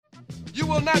You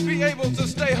will not be able to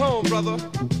stay home, brother.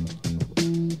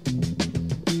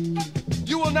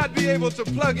 You will not be able to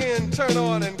plug in, turn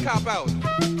on, and cop out.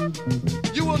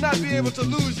 You will not be able to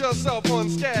lose yourself on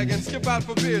Skag and skip out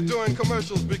for beer during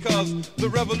commercials because the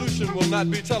revolution will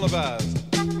not be televised.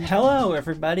 Hello,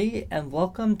 everybody, and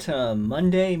welcome to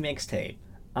Monday Mixtape.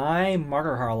 I'm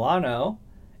Marco Harlano,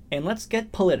 and let's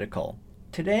get political.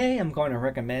 Today, I'm going to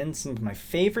recommend some of my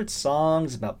favorite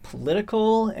songs about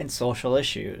political and social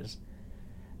issues.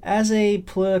 As a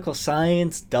political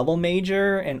science double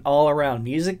major and all-around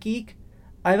music geek,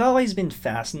 I've always been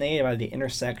fascinated by the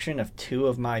intersection of two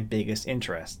of my biggest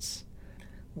interests.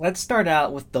 Let's start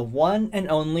out with the one and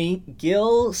only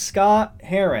Gil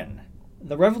Scott-Heron.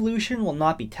 The revolution will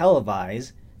not be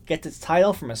televised gets its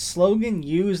title from a slogan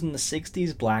used in the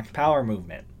 60s Black Power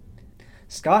movement.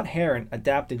 Scott-Heron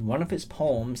adapted one of his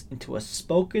poems into a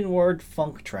spoken-word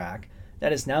funk track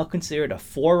that is now considered a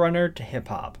forerunner to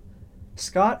hip-hop.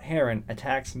 Scott-Heron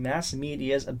attacks mass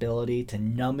media's ability to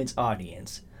numb its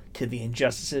audience to the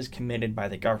injustices committed by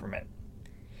the government.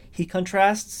 He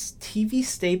contrasts TV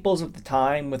staples of the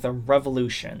time with a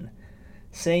revolution,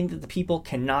 saying that the people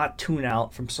cannot tune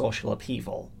out from social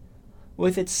upheaval.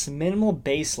 With its minimal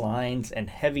bass lines and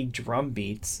heavy drum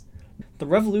beats, the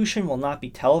revolution will not be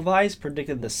televised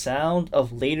predicted the sound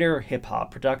of later hip-hop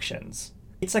productions.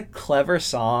 It's a clever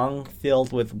song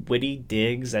filled with witty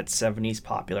digs at 70s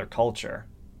popular culture.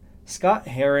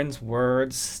 Scott-Heron's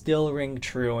words still ring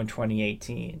true in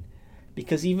 2018,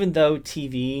 because even though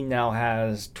TV now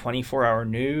has 24-hour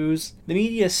news, the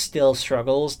media still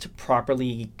struggles to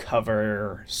properly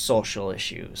cover social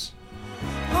issues.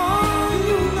 Oh,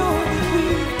 you know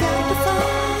we've got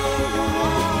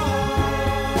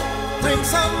to bring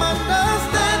some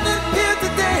understanding here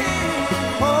today.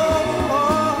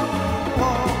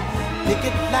 Pick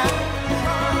it loud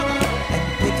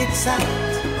and pick it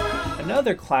sound.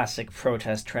 Another classic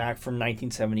protest track from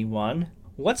 1971,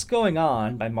 What's Going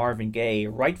On by Marvin Gaye,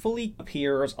 rightfully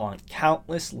appears on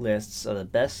countless lists of the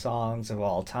best songs of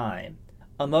all time.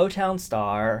 A Motown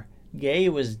star, Gaye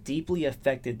was deeply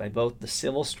affected by both the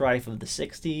civil strife of the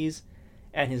 60s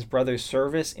and his brother's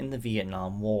service in the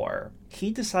Vietnam War.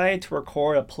 He decided to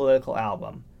record a political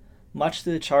album, much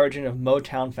to the chagrin of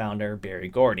Motown founder Berry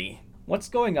Gordy. What's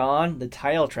Going On, the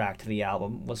title track to the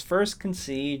album, was first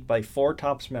conceived by Four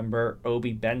Tops member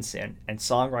Obie Benson and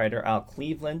songwriter Al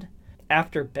Cleveland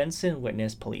after Benson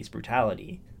witnessed police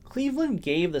brutality. Cleveland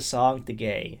gave the song to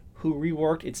Gaye, who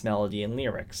reworked its melody and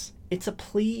lyrics. It's a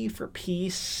plea for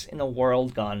peace in a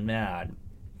world gone mad.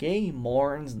 Gaye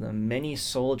mourns the many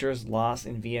soldiers lost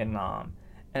in Vietnam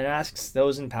and asks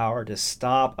those in power to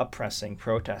stop oppressing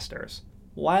protesters.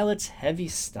 While it's heavy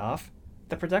stuff,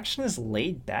 the production is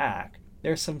laid back.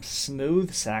 There's some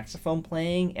smooth saxophone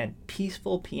playing and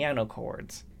peaceful piano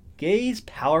chords. Gaye's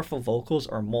powerful vocals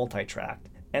are multi-tracked,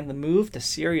 and the move to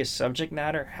serious subject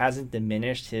matter hasn't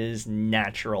diminished his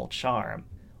natural charm.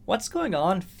 What's Going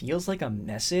On feels like a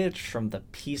message from the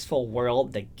peaceful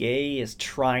world that Gaye is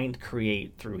trying to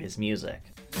create through his music.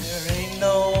 There ain't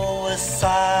no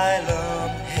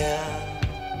asylum here.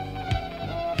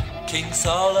 King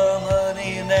Solomon,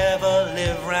 he never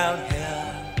lived round here.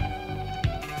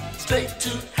 Straight to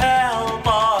hell,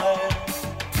 boy.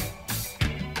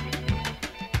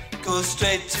 Go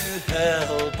straight to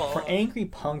hell, boy. For angry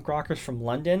punk rockers from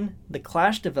London, The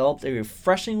Clash developed a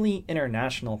refreshingly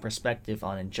international perspective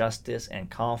on injustice and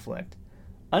conflict.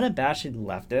 Unabashed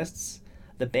leftists,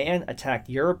 the band attacked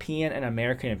European and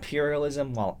American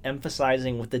imperialism while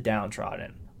emphasizing with the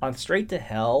downtrodden. On Straight to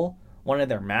Hell, one of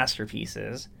their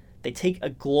masterpieces, they take a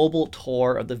global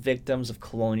tour of the victims of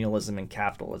colonialism and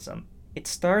capitalism. It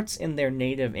starts in their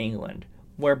native England,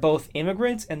 where both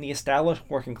immigrants and the established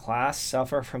working class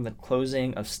suffer from the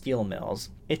closing of steel mills.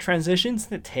 It transitions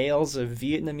to tales of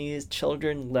Vietnamese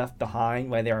children left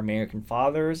behind by their American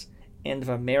fathers and of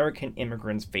American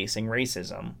immigrants facing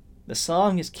racism. The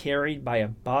song is carried by a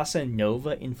bossa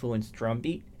nova-influenced drum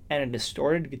beat and a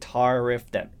distorted guitar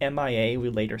riff that MIA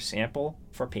would later sample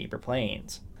for Paper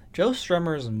Planes. Joe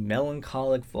Strummer's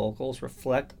melancholic vocals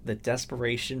reflect the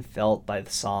desperation felt by the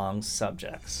song's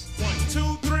subjects.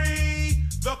 1, 2, 3,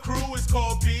 the crew is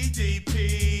called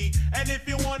BDP. And if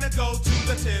you wanna go to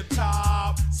the tip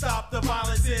top, stop the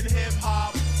violence in hip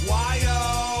hop.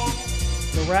 Why-oh?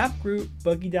 The rap group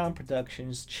Boogie Down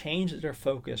Productions changed their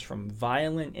focus from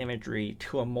violent imagery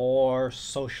to a more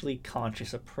socially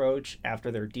conscious approach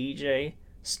after their DJ,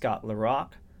 Scott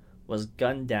LaRock, was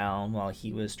gunned down while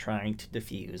he was trying to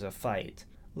defuse a fight.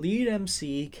 Lead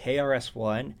MC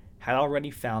KRS-One had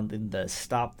already founded the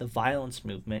Stop the Violence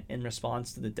movement in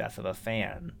response to the death of a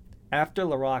fan. After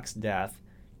LaRock's death,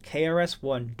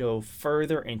 KRS-One dove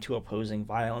further into opposing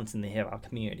violence in the hip-hop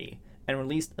community and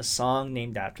released a song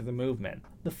named after the movement.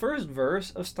 The first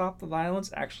verse of Stop the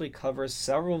Violence actually covers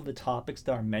several of the topics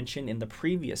that are mentioned in the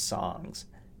previous songs,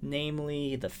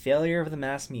 namely the failure of the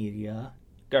mass media,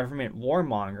 government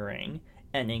warmongering,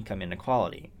 and income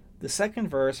inequality. The second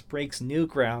verse breaks new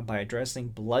ground by addressing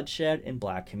bloodshed in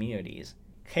black communities.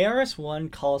 KRS-One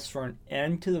calls for an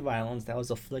end to the violence that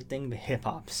was afflicting the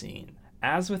hip-hop scene.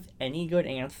 As with any good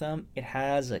anthem, it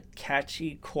has a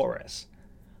catchy chorus.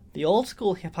 The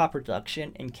old-school hip-hop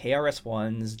production and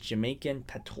KRS-One's Jamaican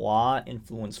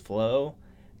patois-influenced flow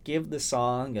give the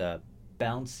song a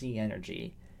bouncy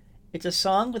energy. It's a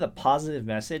song with a positive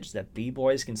message that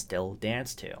b-boys can still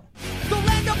dance to. The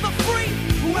land of the free,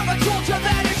 whoever told you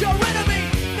that is your enemy.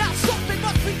 Now something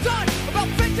must be done about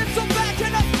vengeance so bad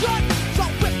cannot done. So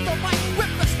whip the mic,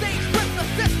 whip the stage, whip the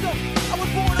system. I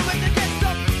was born to rage against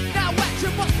them. Now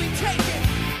action must be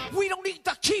taken. We don't need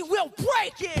the key, we'll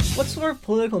break it. What sort of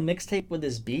political mixtape would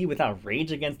this be without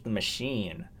Rage Against the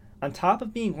Machine? On top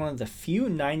of being one of the few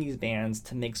 90s bands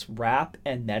to mix rap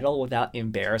and metal without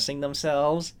embarrassing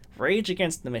themselves, Rage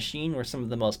Against the Machine were some of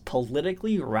the most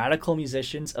politically radical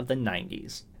musicians of the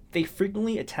 90s. They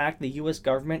frequently attacked the US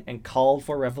government and called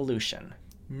for revolution.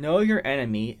 Know Your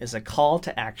Enemy is a call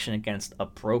to action against a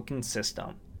broken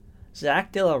system.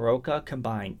 Zack De La Rocha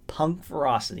combined punk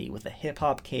ferocity with a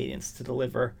hip-hop cadence to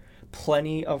deliver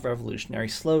plenty of revolutionary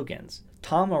slogans.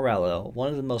 Tom Morello, one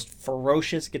of the most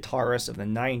ferocious guitarists of the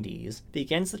 90s,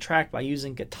 begins the track by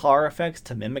using guitar effects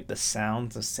to mimic the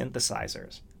sounds of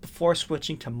synthesizers, before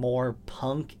switching to more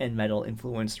punk and metal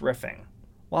influenced riffing.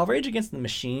 While Rage Against the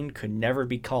Machine could never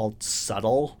be called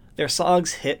subtle, their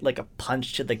songs hit like a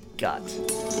punch to the gut.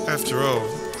 After all,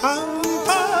 I'm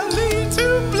partly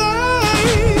to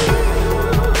blame.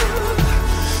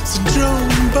 So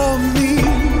don't bother me.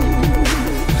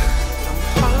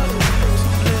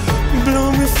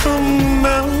 Blow me from the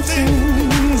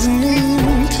mountains and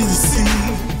into the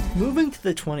sea. Moving to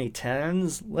the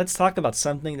 2010s, let's talk about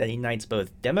something that unites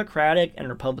both Democratic and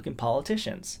Republican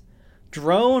politicians.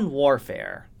 Drone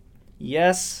warfare.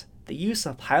 Yes, the use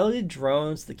of piloted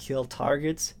drones to kill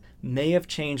targets may have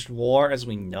changed war as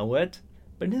we know it,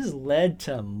 but it has led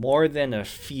to more than a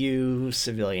few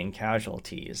civilian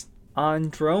casualties. On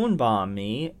Drone Bomb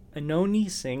Me,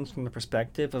 Anoni sings from the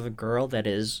perspective of a girl that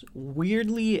is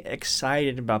weirdly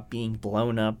excited about being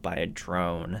blown up by a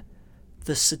drone.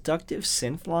 The seductive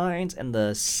synth lines and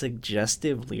the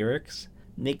suggestive lyrics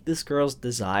make this girl's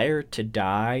desire to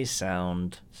die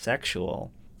sound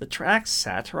sexual. The track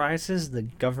satirizes the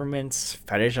government's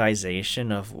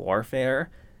fetishization of warfare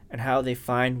and how they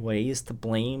find ways to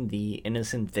blame the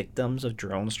innocent victims of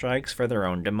drone strikes for their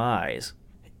own demise.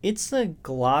 It's a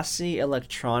glossy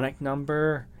electronic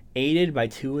number aided by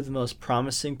two of the most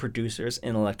promising producers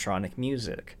in electronic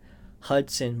music,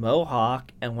 Hudson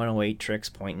Mohawk and 108 Tricks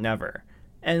Point Never.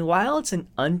 And while it's an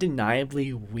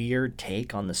undeniably weird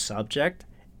take on the subject,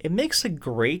 it makes a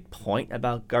great point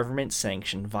about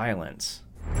government-sanctioned violence.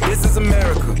 This is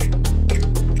America.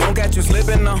 Don't catch you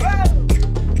slipping now.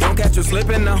 Don't catch you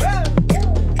slipping now.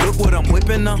 Look what I'm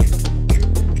whipping now.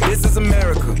 This is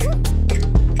America.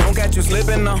 Don't catch you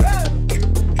slipping now.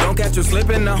 Don't catch you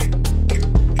slipping now.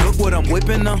 Look what I'm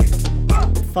whipping now.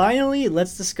 Finally,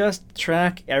 let's discuss the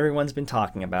track everyone's been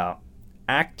talking about.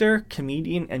 Actor,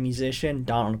 comedian, and musician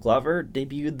Donald Glover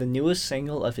debuted the newest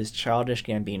single of his Childish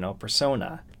Gambino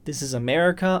persona, This Is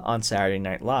America, on Saturday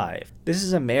Night Live. This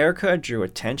Is America drew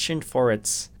attention for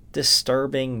its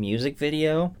disturbing music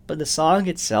video, but the song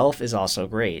itself is also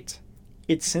great.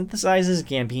 It synthesizes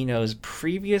Gambino's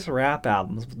previous rap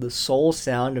albums with the soul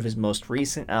sound of his most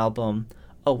recent album,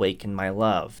 Awaken My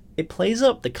Love. It plays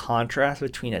up the contrast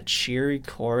between a cheery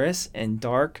chorus and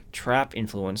dark,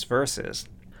 trap-influenced verses.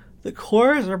 The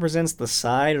chorus represents the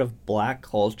side of black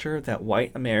culture that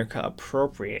white America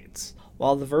appropriates,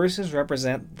 while the verses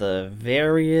represent the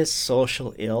various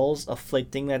social ills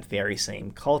afflicting that very same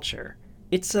culture.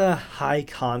 It's a high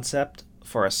concept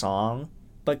for a song,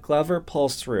 but Glover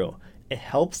pulls through. It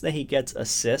helps that he gets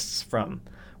assists from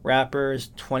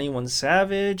rappers 21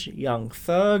 Savage, Young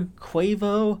Thug,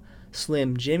 Quavo,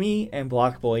 Slim Jimmy, and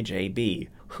Blockboy JB,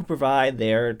 who provide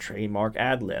their trademark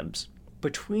ad-libs.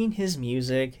 Between his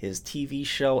music, his TV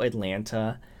show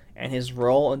Atlanta, and his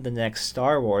role in the next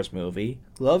Star Wars movie,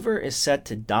 Glover is set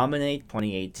to dominate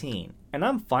 2018, and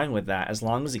I'm fine with that as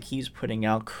long as he keeps putting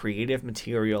out creative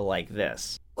material like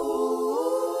this.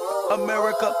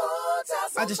 America,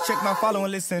 I just checked my follow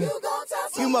and listen.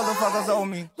 You motherfuckers owe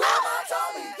me.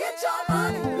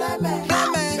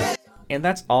 And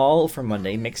that's all for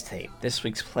Monday Mixtape. This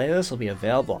week's playlist will be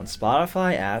available on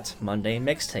Spotify at Monday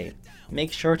Mixtape.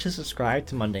 Make sure to subscribe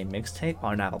to Monday Mixtape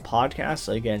on Apple Podcasts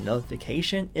so you get a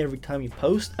notification every time you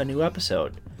post a new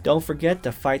episode. Don't forget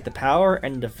to fight the power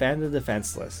and defend the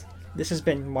defenseless. This has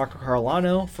been Marco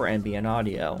Carolano for NBN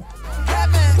Audio.